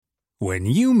When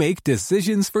you make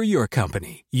decisions for your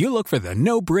company, you look for the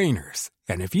no-brainers.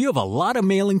 And if you have a lot of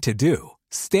mailing to do,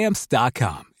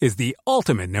 Stamps.com is the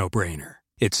ultimate no-brainer.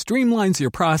 It streamlines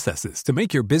your processes to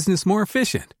make your business more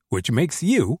efficient, which makes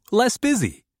you less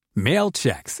busy. Mail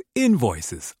checks,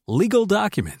 invoices, legal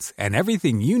documents, and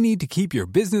everything you need to keep your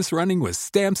business running with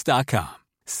Stamps.com.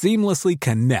 Seamlessly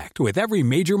connect with every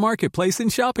major marketplace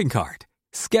and shopping cart.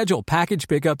 Schedule package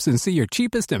pickups and see your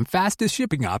cheapest and fastest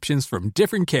shipping options from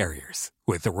different carriers,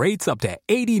 with rates up to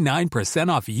 89%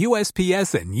 off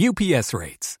USPS and UPS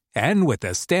rates. And with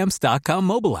the Stamps.com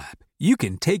mobile app, you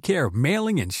can take care of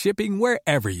mailing and shipping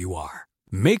wherever you are.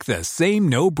 Make the same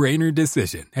no-brainer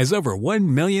decision as over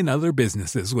 1 million other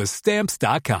businesses with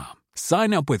Stamps.com.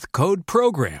 Sign up with code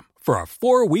PROGRAM for a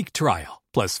 4-week trial,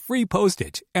 plus free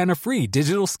postage and a free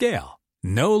digital scale.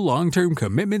 No long-term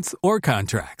commitments or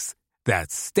contracts.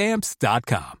 That's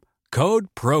Stamps.com. Code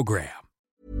PROGRAM.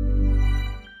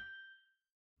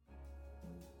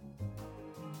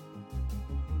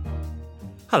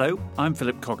 Hello, I'm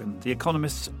Philip Coggan, The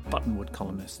Economist's Buttonwood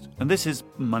columnist, and this is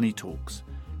Money Talks.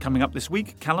 Coming up this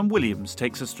week, Callum Williams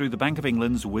takes us through the Bank of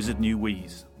England's wizard new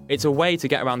wheeze. It's a way to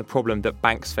get around the problem that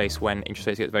banks face when interest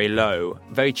rates get very low,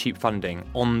 very cheap funding,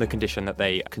 on the condition that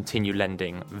they continue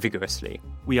lending vigorously.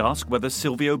 We ask whether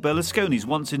Silvio Berlusconi's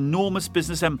once enormous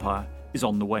business empire is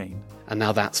on the wane. And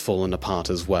now that's fallen apart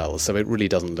as well, so it really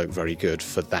doesn't look very good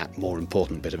for that more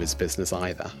important bit of his business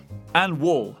either. And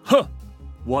wall. Huh!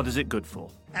 What is it good for?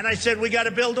 And I said, we got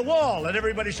to build a wall. And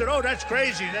everybody said, oh, that's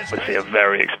crazy. That's Obviously a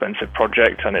very expensive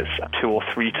project, and it's 2 or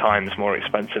 3 times more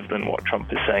expensive than what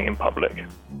Trump is saying in public.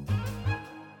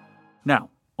 Now,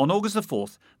 on August the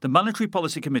 4th, the Monetary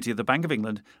Policy Committee of the Bank of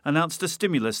England announced a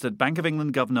stimulus that Bank of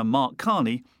England Governor Mark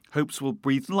Carney hopes will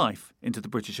breathe life into the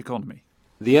British economy.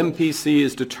 The MPC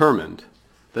is determined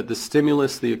that the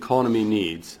stimulus the economy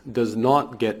needs does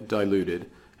not get diluted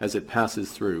as it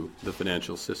passes through the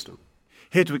financial system.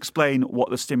 Here to explain what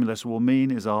the stimulus will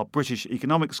mean is our British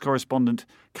economics correspondent,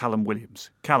 Callum Williams.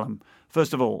 Callum,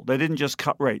 first of all, they didn't just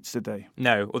cut rates, did they?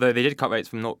 No, although they did cut rates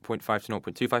from 0.5 to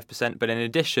 0.25%, but in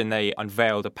addition, they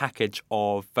unveiled a package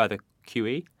of further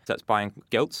QE. So that's buying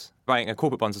gilts, buying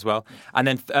corporate bonds as well. And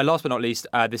then last but not least,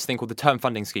 this thing called the Term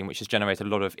Funding Scheme, which has generated a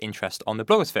lot of interest on the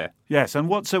blogosphere. Yes, and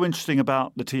what's so interesting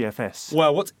about the TFS?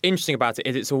 Well, what's interesting about it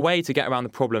is it's a way to get around the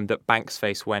problem that banks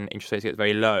face when interest rates get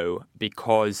very low,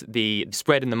 because the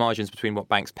spread in the margins between what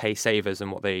banks pay savers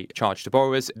and what they charge to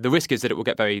borrowers, the risk is that it will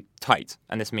get very tight,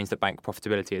 and this means that bank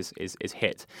profitability is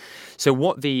hit. So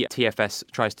what the TFS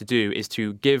tries to do is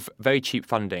to give very cheap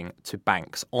funding to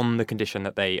banks on the condition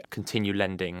that they continue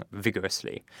lending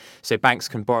vigorously. So banks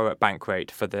can borrow at bank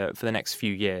rate for the next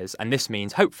few years, and this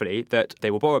means hopefully that they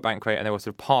will borrow at bank rate and they will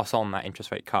sort of pass on that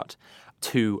interest rate cut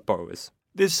to borrowers.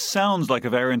 This sounds like a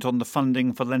variant on the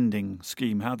funding for lending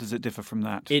scheme. How does it differ from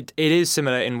that? It is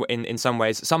similar in some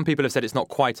ways. Some people have said it's not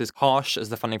quite as harsh as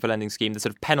the funding for lending scheme. The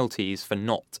sort of penalties for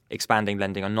not expanding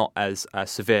lending are not as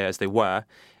severe as they were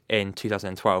in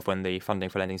 2012 when the funding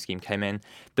for lending scheme came in.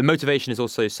 The motivation is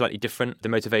also slightly different. The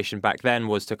motivation back then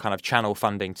was to kind of channel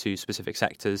funding to specific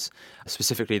sectors,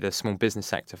 specifically the small business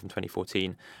sector from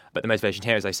 2014. But the motivation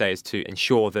here, as I say, is to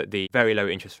ensure that the very low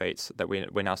interest rates that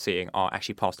we're now seeing are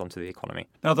actually passed on to the economy.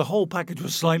 Now, the whole package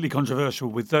was slightly controversial,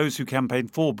 with those who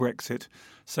campaigned for Brexit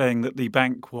saying that the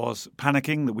bank was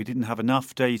panicking, that we didn't have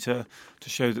enough data to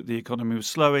show that the economy was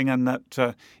slowing, and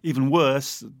that even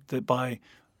worse, that by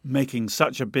making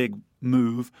such a big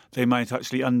move, they might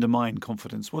actually undermine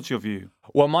confidence. What's your view?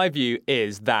 Well, my view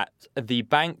is that the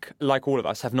bank, like all of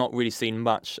us, have not really seen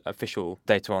much official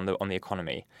data on the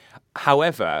economy.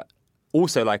 However,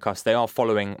 also like us, they are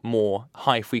following more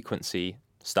high-frequency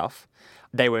stuff.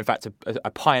 They were, in fact, a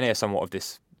pioneer somewhat of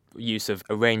this use of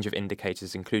a range of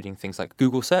indicators, including things like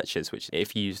Google searches, which,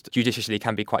 if used judiciously,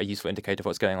 can be quite a useful indicator of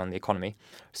what's going on in the economy.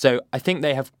 So I think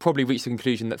they have probably reached the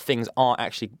conclusion that things are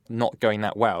actually not going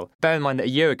that well. Bear in mind that a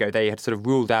year ago, they had sort of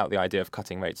ruled out the idea of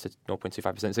cutting rates to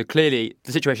 0.25%. So clearly,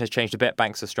 the situation has changed a bit.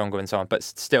 Banks are stronger and so on. But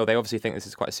still, they obviously think this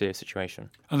is quite a serious situation.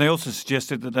 And they also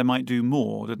suggested that they might do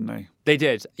more, didn't they? They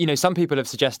did. Some people have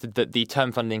suggested that the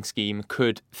term funding scheme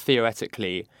could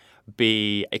theoretically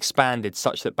be expanded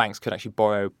such that banks could actually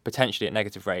borrow potentially at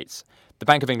negative rates. The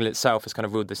Bank of England itself has kind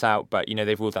of ruled this out, but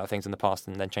they've ruled out things in the past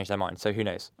and then changed their mind. So who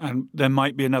knows? And there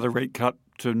might be another rate cut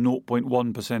to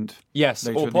 0.1%. Yes,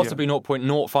 or possibly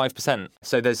 0.05%.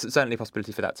 So there's certainly a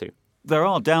possibility for that too. There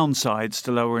are downsides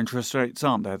to lower interest rates,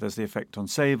 aren't there? There's the effect on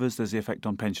savers, there's the effect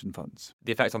on pension funds.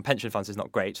 The effect on pension funds is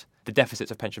not great. The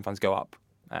deficits of pension funds go up.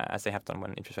 as they have done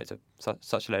when interest rates are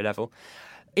such a low level.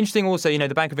 Interesting also,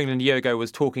 the Bank of England a year ago was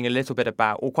talking a little bit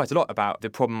about, or quite a lot about, the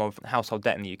problem of household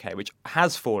debt in the UK, which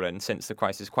has fallen since the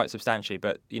crisis quite substantially,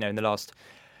 but, in the last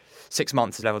 6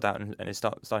 months has leveled out and is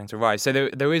starting to rise. So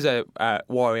there is a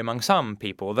worry among some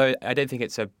people, though I don't think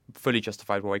it's a fully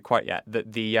justified worry quite yet,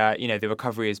 that the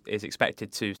recovery is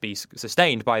expected to be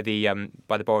sustained by the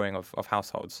borrowing of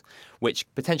households, which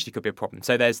potentially could be a problem.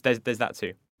 So there's that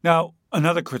too. Now,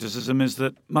 another criticism is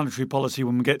that monetary policy,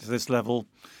 when we get to this level,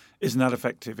 isn't that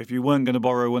effective. If you weren't going to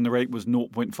borrow when the rate was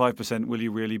 0.5%, will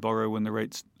you really borrow when the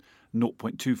rate's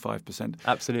 0.25%?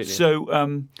 Absolutely.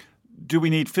 So do we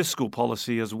need fiscal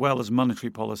policy as well as monetary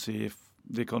policy if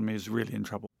the economy is really in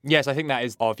trouble? Yes, I think that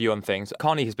is our view on things.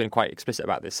 Carney has been quite explicit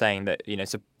about this, saying that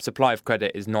supply of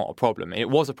credit is not a problem. It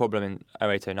was a problem in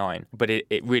 2008-09, but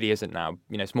it really isn't now.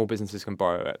 Small businesses can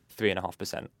borrow at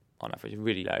 3.5%. On average,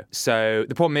 really low. So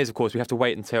the problem is, of course, we have to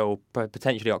wait until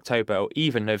potentially October or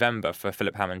even November for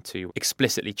Philip Hammond to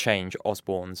explicitly change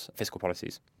Osborne's fiscal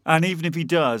policies. And even if he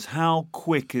does, how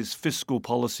quick is fiscal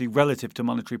policy relative to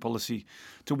monetary policy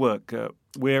to work?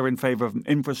 We're in favour of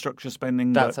infrastructure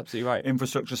spending. That's absolutely right.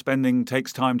 Infrastructure spending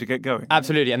takes time to get going.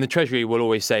 Absolutely. And the Treasury will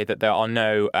always say that there are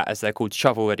no, as they're called,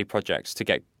 shovel-ready projects to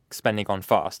get spending on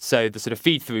fast. So the sort of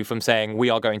feed-through from saying we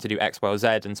are going to do X, Y, or Z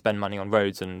and spend money on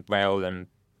roads and rail and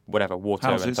whatever, water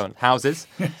and so on, houses,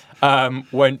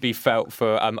 won't be felt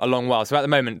for a long while. So at the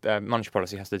moment, monetary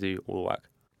policy has to do all the work.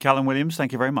 Callum Williams,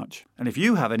 thank you very much. And if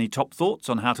you have any top thoughts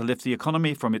on how to lift the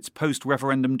economy from its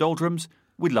post-referendum doldrums,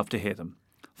 we'd love to hear them.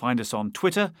 Find us on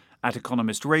Twitter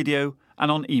 @Economist Radio and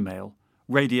on email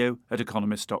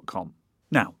radio@economist.com.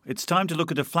 Now, it's time to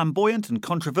look at a flamboyant and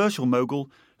controversial mogul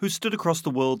who stood across the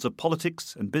worlds of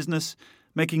politics and business,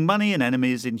 making money and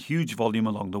enemies in huge volume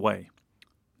along the way.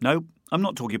 No, I'm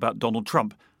not talking about Donald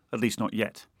Trump, at least not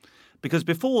yet. Because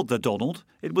before the Donald,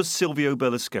 it was Silvio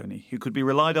Berlusconi who could be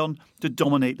relied on to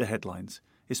dominate the headlines,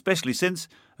 especially since,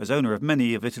 as owner of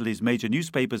many of Italy's major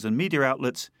newspapers and media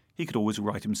outlets, he could always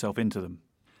write himself into them.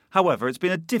 However, it's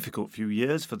been a difficult few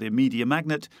years for the media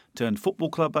magnate turned football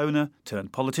club owner,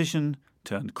 turned politician,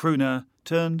 turned crooner,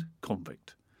 turned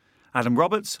convict. Adam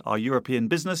Roberts, our European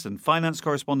business and finance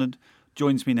correspondent,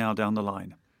 joins me now down the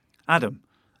line. Adam,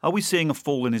 are we seeing a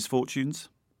fall in his fortunes?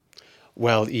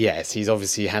 Well, yes, he's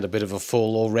obviously had a bit of a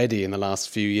fall already in the last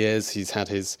few years. He's had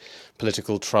his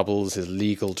political troubles, his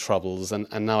legal troubles, and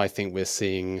now I think we're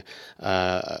seeing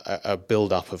a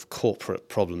build-up of corporate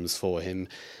problems for him.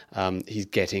 He's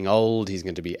getting old. He's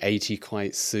going to be 80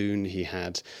 quite soon. He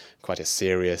had quite a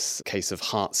serious case of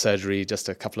heart surgery just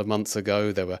a couple of months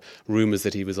ago. There were rumours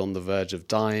that he was on the verge of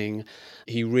dying.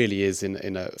 He really is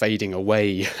in a fading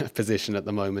away position at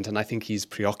the moment, and I think he's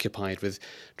preoccupied with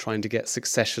trying to get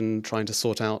succession, trying to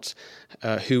sort out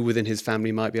who within his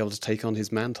family might be able to take on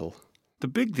his mantle. The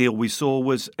big deal we saw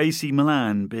was AC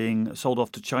Milan being sold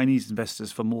off to Chinese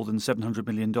investors for more than $700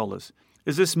 million.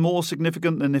 Is this more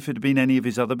significant than if it had been any of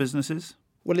his other businesses?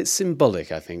 Well, it's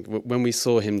symbolic, I think. When we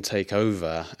saw him take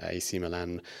over AC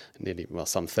Milan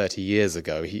some 30 years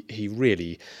ago, he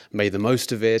really made the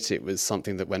most of it. It was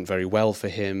something that went very well for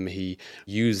him. He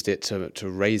used it to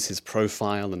raise his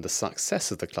profile, and the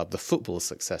success of the club, the football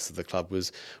success of the club,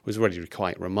 was really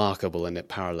quite remarkable, and it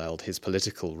paralleled his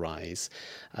political rise.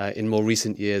 In more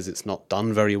recent years, it's not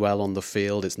done very well on the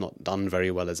field. It's not done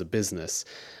very well as a business.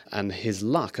 And his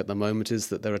luck at the moment is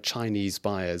that there are Chinese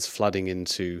buyers flooding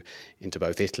into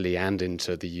both Italy and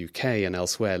into the UK and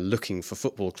elsewhere looking for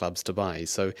football clubs to buy.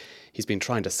 So he's been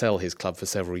trying to sell his club for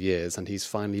several years, and he's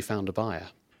finally found a buyer.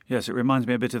 Yes, it reminds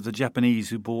me a bit of the Japanese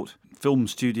who bought film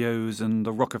studios and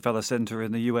the Rockefeller Center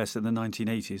in the US in the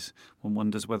 1980s. One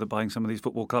wonders whether buying some of these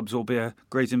football clubs will be a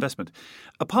great investment.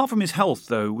 Apart from his health,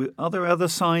 though, are there other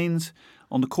signs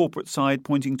on the corporate side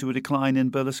pointing to a decline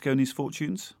in Berlusconi's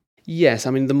fortunes? Yes, I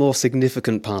mean, the more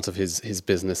significant part of his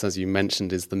business, as you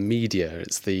mentioned, is the media.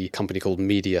 It's the company called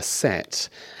Mediaset.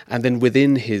 And then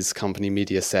within his company,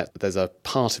 Mediaset, there's a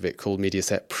part of it called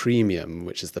Mediaset Premium,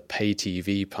 which is the pay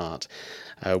TV part.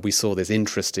 We saw this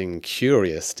interesting,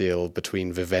 curious deal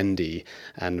between Vivendi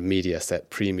and Mediaset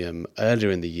Premium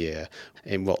earlier in the year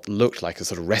in what looked like a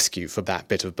sort of rescue for that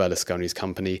bit of Berlusconi's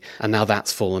company. And now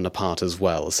that's fallen apart as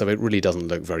well. So it really doesn't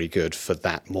look very good for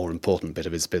that more important bit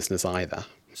of his business either.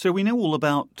 So we know all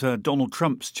about Donald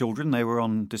Trump's children. They were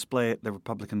on display at the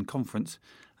Republican conference.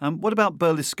 What about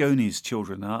Berlusconi's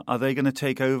children? Are they going to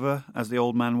take over as the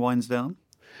old man winds down?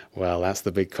 Well, that's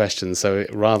the big question. So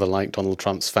rather like Donald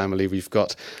Trump's family, we've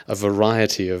got a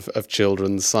variety of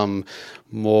children, some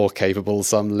more capable,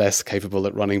 some less capable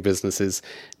at running businesses.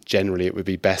 generally it would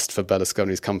be best for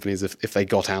Berlusconi's companies if they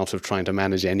got out of trying to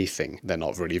manage anything. They're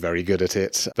not really very good at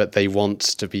it, but they want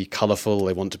to be colourful,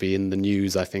 they want to be in the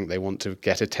news, I think they want to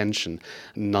get attention.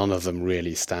 None of them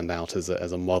really stand out as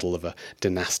a model of a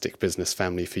dynastic business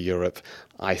family for Europe.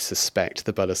 I suspect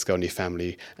the Berlusconi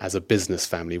family as a business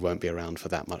family won't be around for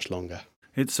that much longer.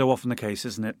 It's so often the case,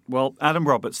 isn't it? Well, Adam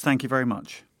Roberts, thank you very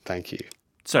much. Thank you.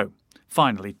 So,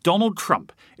 finally, Donald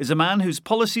Trump is a man whose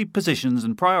policy positions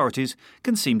and priorities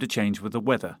can seem to change with the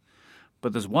weather.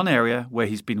 But there's one area where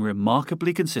he's been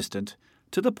remarkably consistent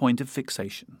to the point of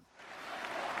fixation.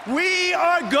 We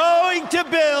are going to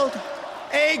build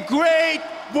a great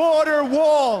border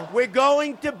wall. We're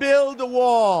going to build a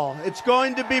wall. It's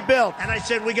going to be built. And I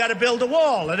said, we got to build a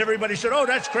wall. And everybody said, oh,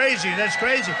 that's crazy. That's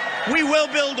crazy. We will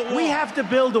build a wall. We have to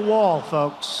build a wall,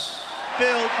 folks.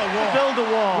 Build a wall. Build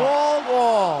a wall.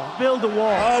 Wall. Build a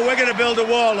wall. Oh, we're going to build a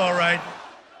wall, all right.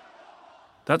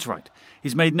 That's right.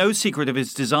 He's made no secret of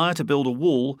his desire to build a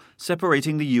wall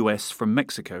separating the US from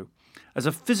Mexico as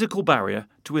a physical barrier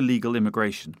to illegal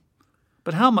immigration.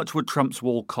 But how much would Trump's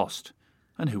wall cost?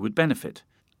 And who would benefit?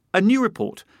 A new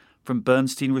report from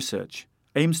Bernstein Research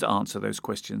aims to answer those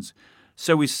questions.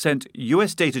 So we sent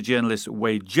US data journalist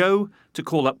Wade Zhou to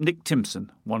call up Nick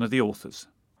Timpson, one of the authors.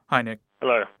 Hi, Nick.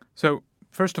 Hello. So,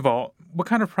 first of all, what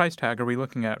kind of price tag are we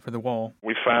looking at for the wall?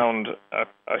 We found a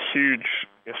huge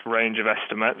range of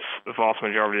estimates, the vast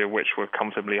majority of which were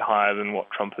comfortably higher than what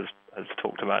Trump has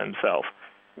talked about himself.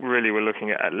 Really, we're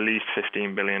looking at least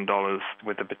 $15 billion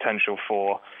with the potential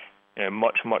for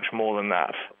much, much more than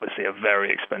that. Obviously, a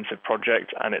very expensive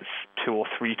project, and it's 2 or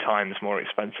 3 times more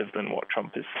expensive than what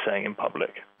Trump is saying in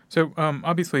public. So,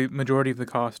 obviously, majority of the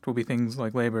cost will be things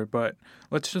like labor, but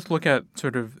let's just look at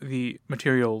sort of the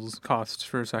materials costs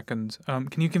for a second.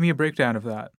 Can you give me a breakdown of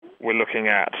that? We're looking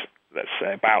at, let's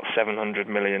say, about $700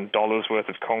 million worth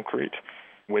of concrete.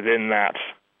 Within that,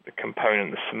 the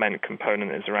cement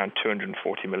component is around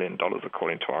 $240 million,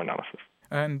 according to our analysis.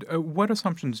 And what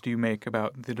assumptions do you make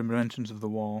about the dimensions of the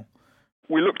wall?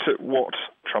 We looked at what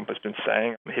Trump has been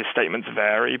saying. His statements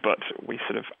vary, but we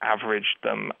sort of averaged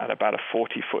them at about a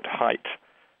 40-foot height,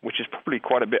 which is probably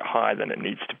quite a bit higher than it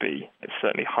needs to be. It's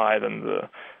certainly higher than the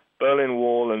Berlin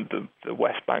Wall and the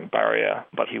West Bank barrier,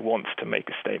 but he wants to make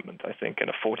a statement, I think, and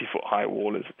a 40-foot high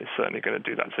wall is certainly going to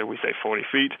do that. So we say 40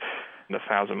 feet and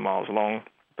 1,000 miles long.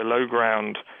 Below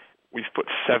ground, we've put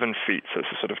 7 feet, so it's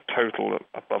a sort of total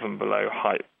above and below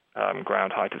height,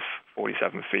 ground height of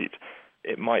 47 feet.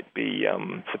 It might be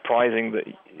surprising that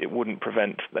it wouldn't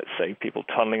prevent, let's say, people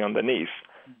tunneling underneath,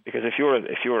 because if you're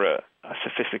a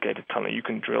sophisticated tunneler, you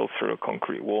can drill through a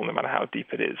concrete wall no matter how deep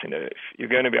it is. If you're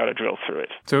going to be able to drill through it.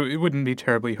 So it wouldn't be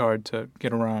terribly hard to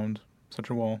get around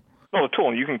such a wall. Not at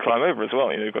all. You can climb over as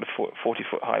well. You've got a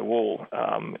 40-foot high wall.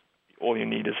 All you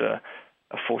need is a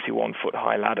 41-foot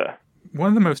high ladder. One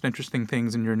of the most interesting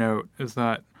things in your note is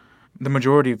that the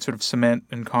majority of sort of cement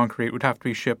and concrete would have to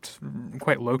be shipped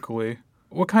quite locally.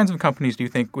 What kinds of companies do you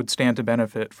think would stand to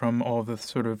benefit from all of this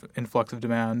sort of influx of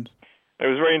demand? It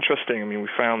was very interesting. We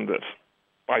found that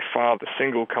by far the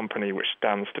single company which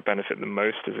stands to benefit the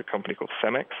most is a company called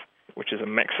Cemex, which is a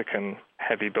Mexican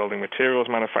heavy building materials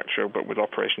manufacturer, but with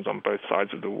operations on both sides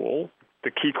of the wall.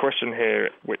 The key question here,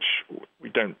 which we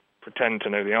don't pretend to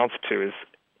know the answer to, is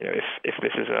if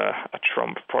this is a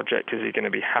Trump project, is he going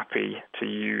to be happy to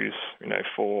use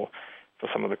for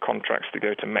some of the contracts to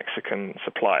go to Mexican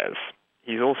suppliers?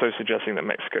 He's also suggesting that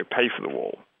Mexico pay for the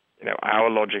wall. Our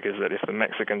logic is that if the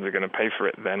Mexicans are going to pay for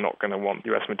it, they're not going to want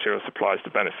U.S. material supplies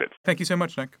to benefit. Thank you so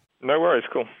much, Nick. No worries,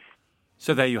 cool.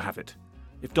 So there you have it.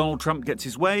 If Donald Trump gets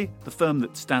his way, the firm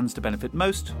that stands to benefit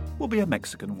most will be a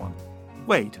Mexican one.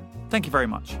 Wade, thank you very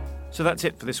much. So that's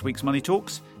it for this week's Money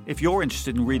Talks. If you're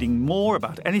interested in reading more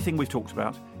about anything we've talked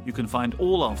about, you can find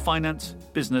all our finance,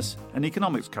 business and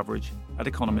economics coverage at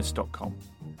economist.com.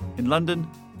 In London,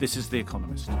 this is The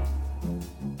Economist.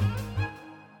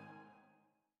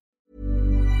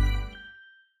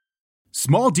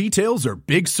 Small details are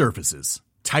big surfaces.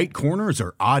 Tight corners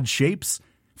are odd shapes.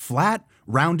 Flat,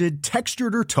 rounded,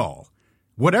 textured, or tall.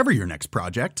 Whatever your next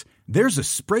project, there's a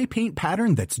spray paint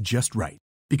pattern that's just right.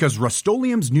 Because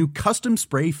Rust-Oleum's new Custom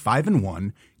Spray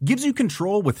 5-in-1 gives you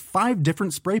control with 5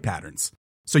 different spray patterns.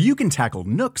 So you can tackle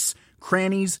nooks,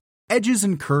 crannies, edges,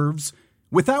 and curves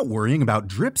without worrying about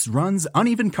drips, runs,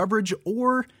 uneven coverage,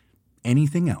 or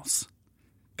anything else.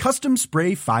 Custom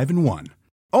Spray 5-in-1.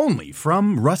 Only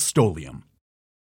from Rust-Oleum.